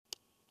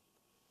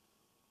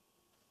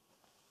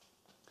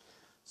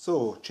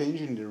So,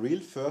 changing the reel,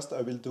 first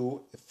I will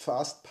do a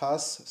fast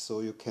pass so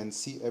you can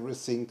see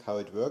everything how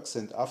it works,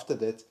 and after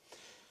that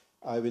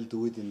I will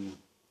do it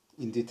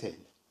in detail.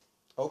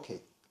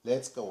 Okay,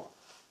 let's go on.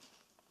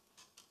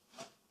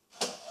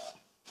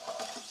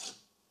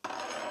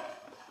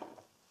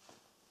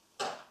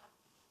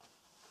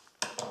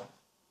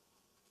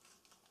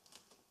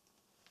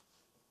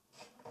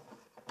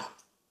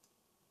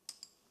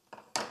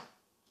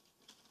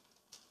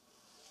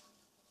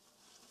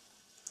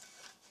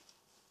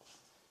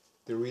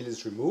 The reel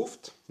is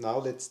removed. Now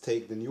let's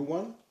take the new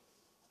one.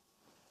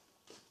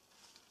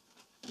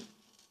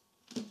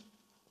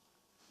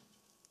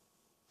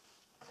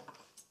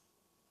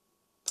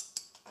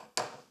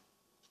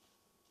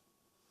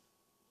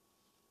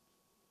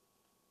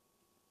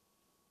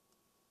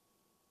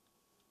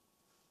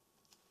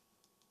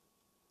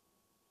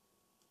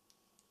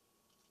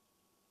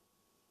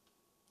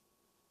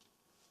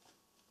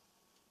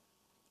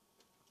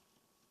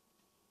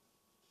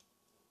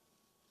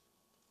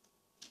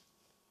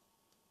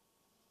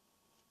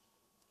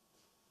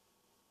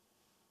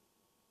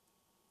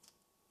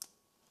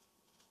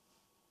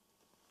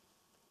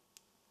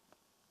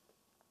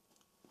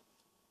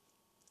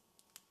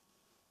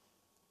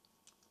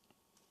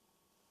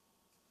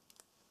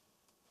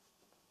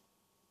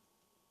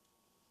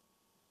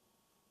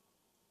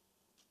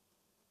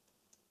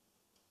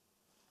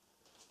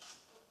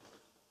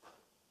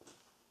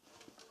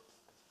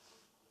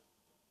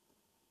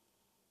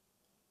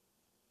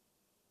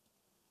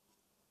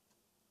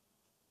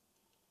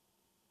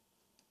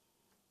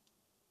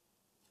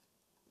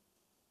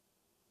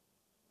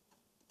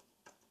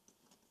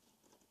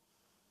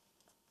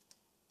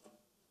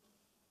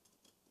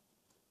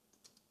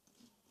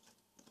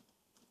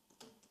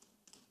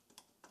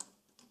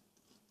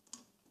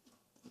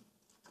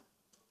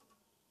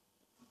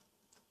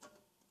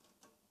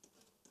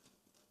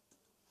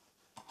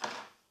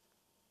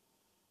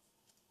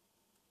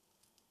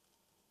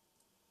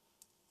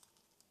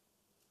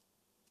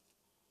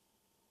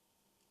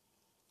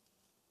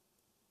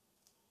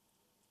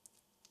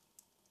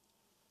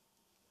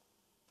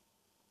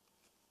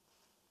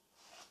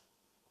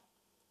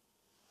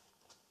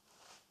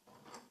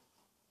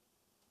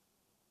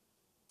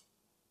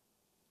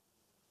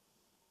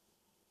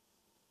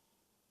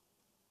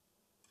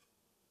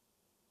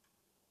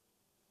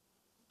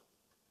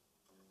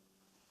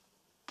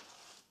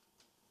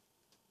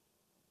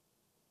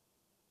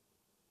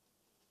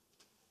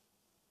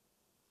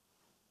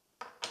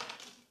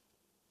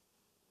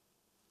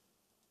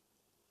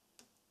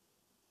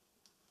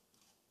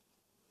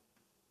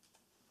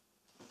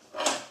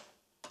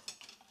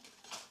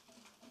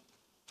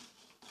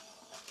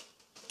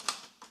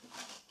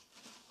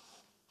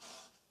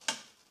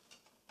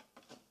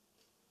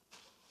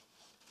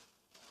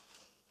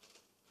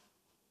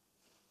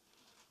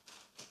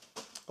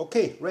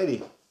 Okay,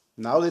 ready.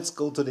 Now let's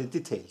go to the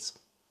details.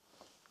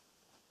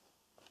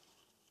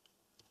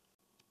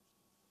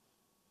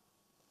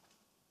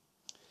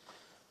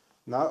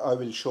 Now I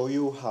will show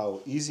you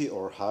how easy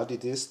or hard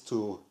it is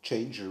to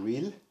change a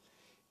reel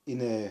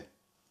in a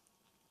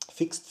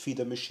fixed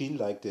feeder machine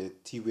like the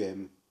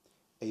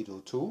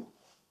TVM802.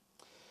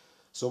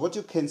 So what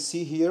you can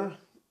see here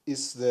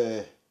is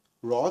the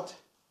rod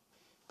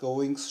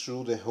going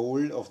through the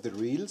hole of the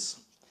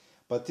reels,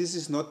 but this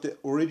is not the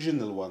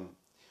original one,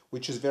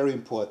 which is very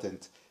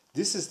important.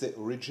 This is the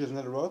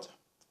original rod,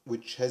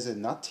 which has a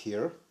nut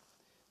here.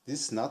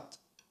 This nut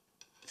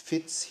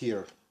fits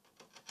here.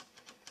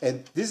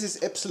 And this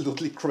is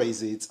absolutely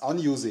crazy, it's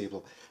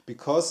unusable,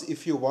 because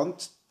if you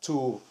want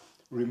to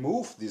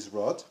remove this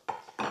rod,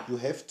 you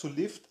have to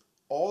lift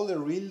all the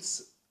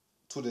reels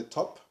to the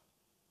top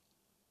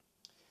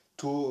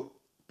to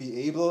be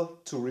able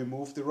to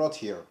remove the rod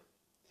here.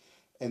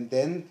 And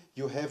then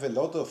you have a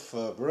lot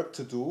of work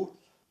to do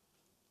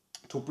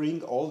to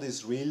bring all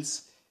these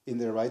reels in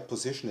the right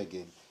position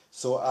again.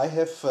 So I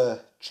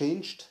have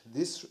changed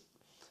this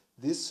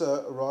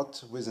rod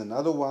with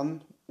another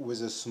one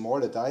with a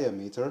smaller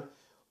diameter,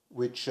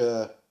 which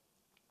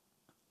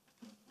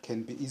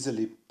can be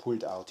easily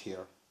pulled out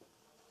here.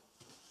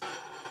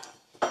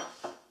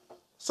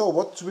 So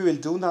what we will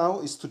do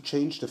now is to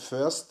change the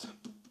first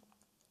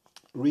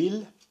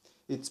reel.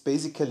 It's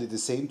basically the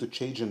same to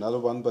change another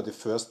one, but the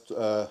first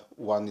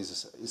one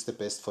is the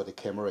best for the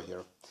camera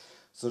here.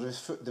 So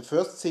the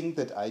first thing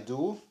that I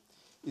do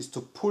is to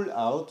pull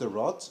out the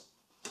rod.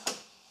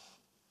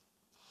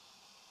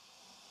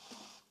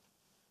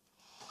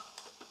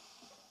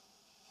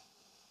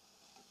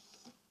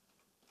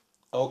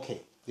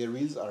 Okay, the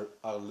reels are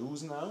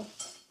loose now.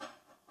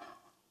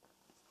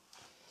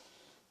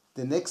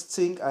 The next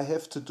thing I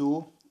have to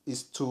do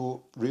is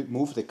to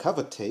remove the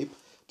cover tape.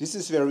 This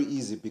is very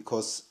easy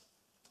because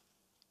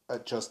I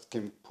just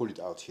can pull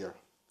it out here.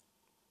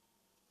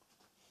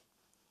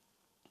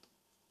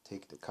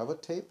 Take the cover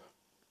tape.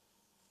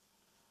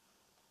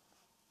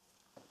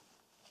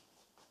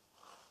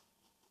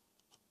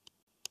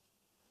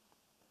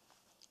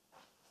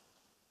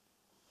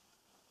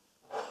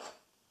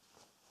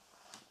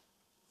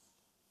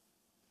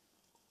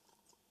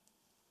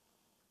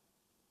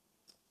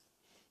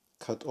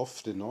 cut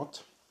off the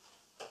knot,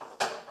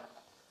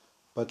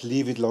 but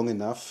leave it long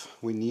enough,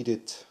 we need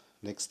it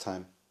next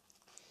time.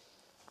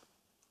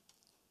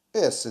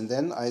 Yes, and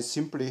then I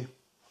simply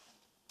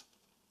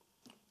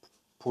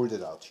pulled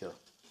it out here.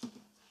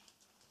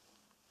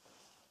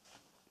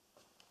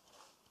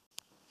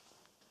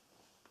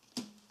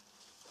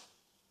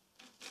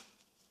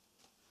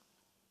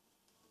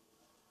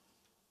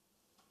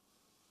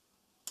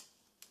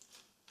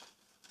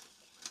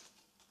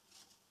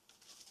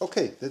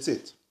 Okay, that's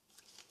it.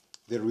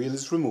 The reel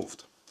is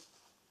removed.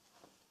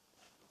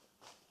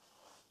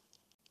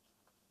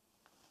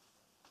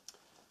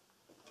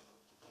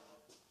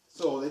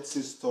 So let's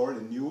install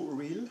a new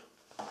reel.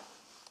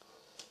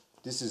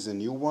 This is a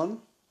new one.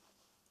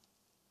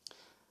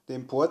 The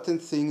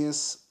important thing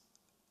is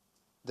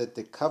that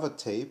the cover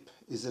tape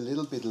is a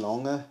little bit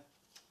longer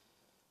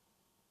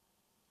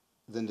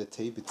than the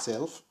tape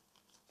itself,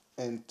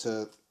 and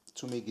to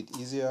make it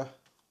easier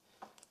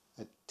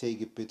I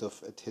take a bit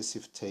of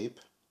adhesive tape,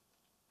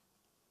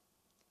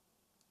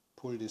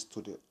 pull this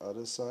to the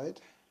other side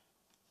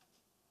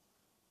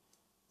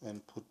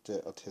and put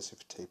the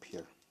adhesive tape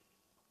here.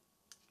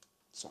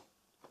 So.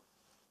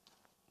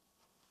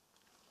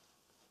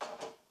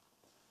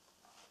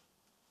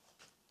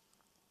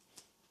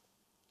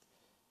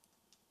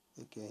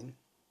 Again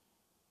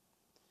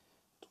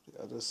to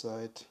the other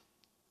side,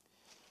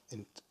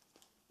 and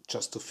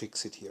just to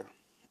fix it here.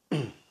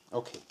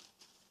 Okay.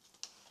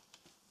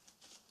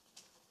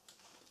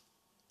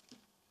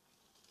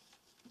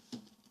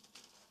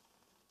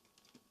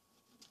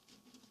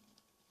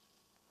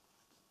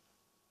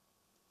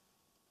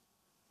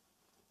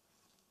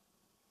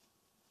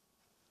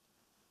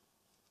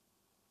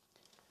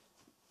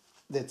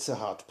 That's the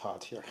hard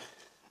part here.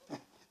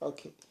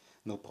 Okay,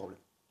 no problem.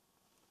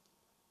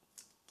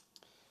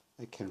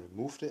 I can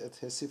remove the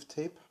adhesive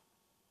tape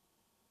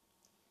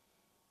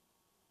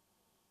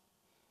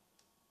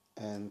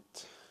and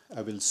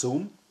I will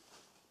zoom.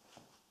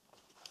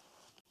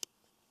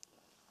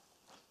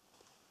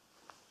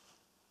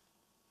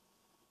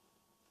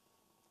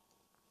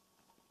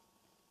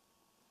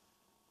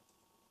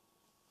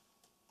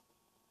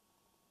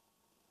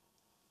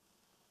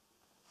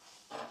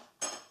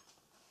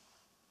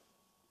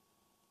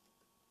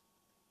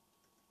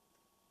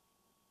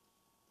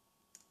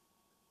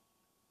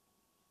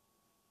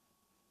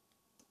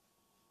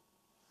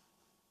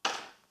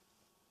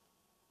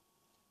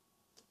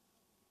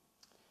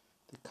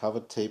 The cover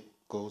tape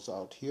goes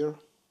out here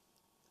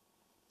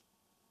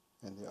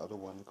and the other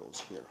one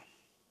goes here.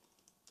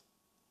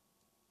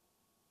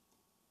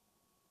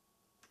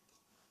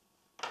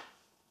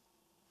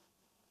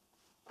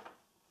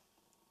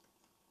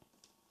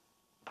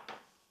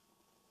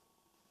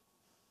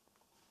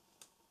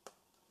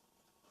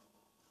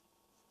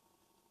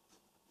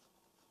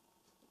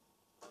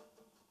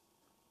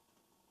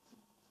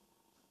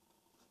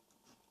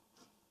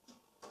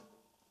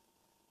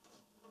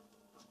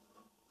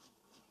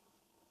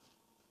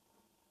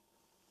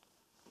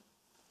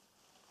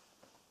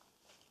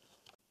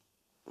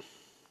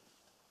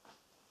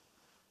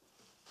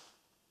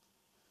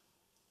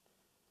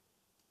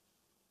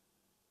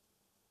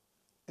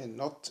 And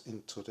not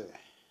into the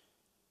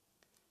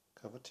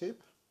cover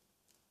tape.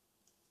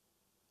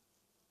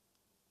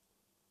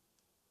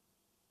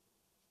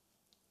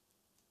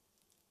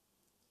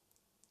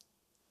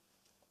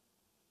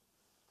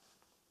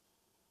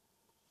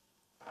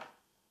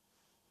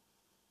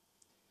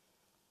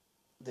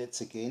 That's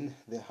again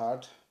the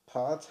hard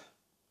part,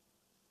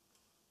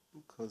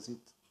 because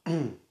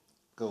it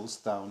goes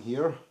down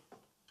here.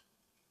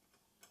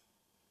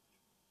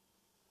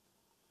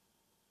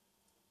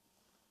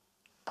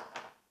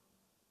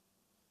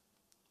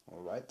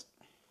 All right.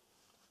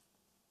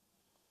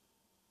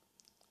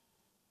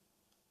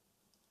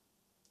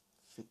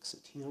 Fix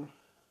it here.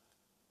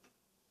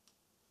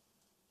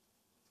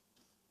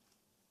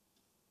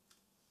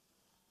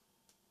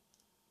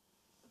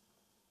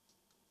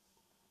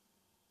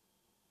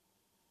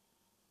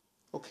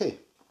 Okay,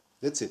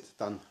 that's it,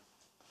 done.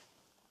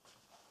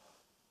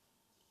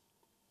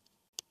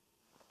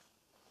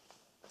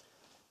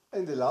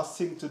 And the last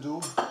thing to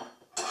do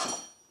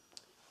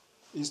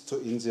is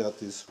to insert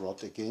this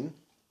rod again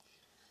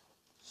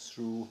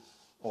through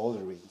all the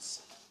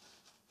reels.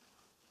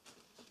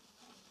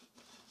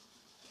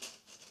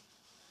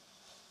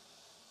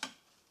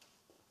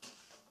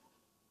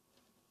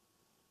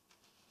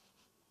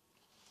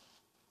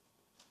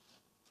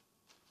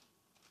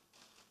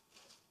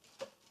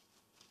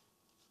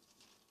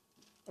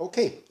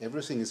 Okay,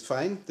 everything is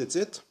fine, that's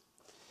it.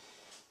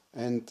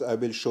 And I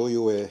will show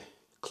you a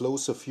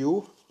closer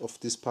view of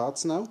these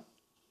parts now.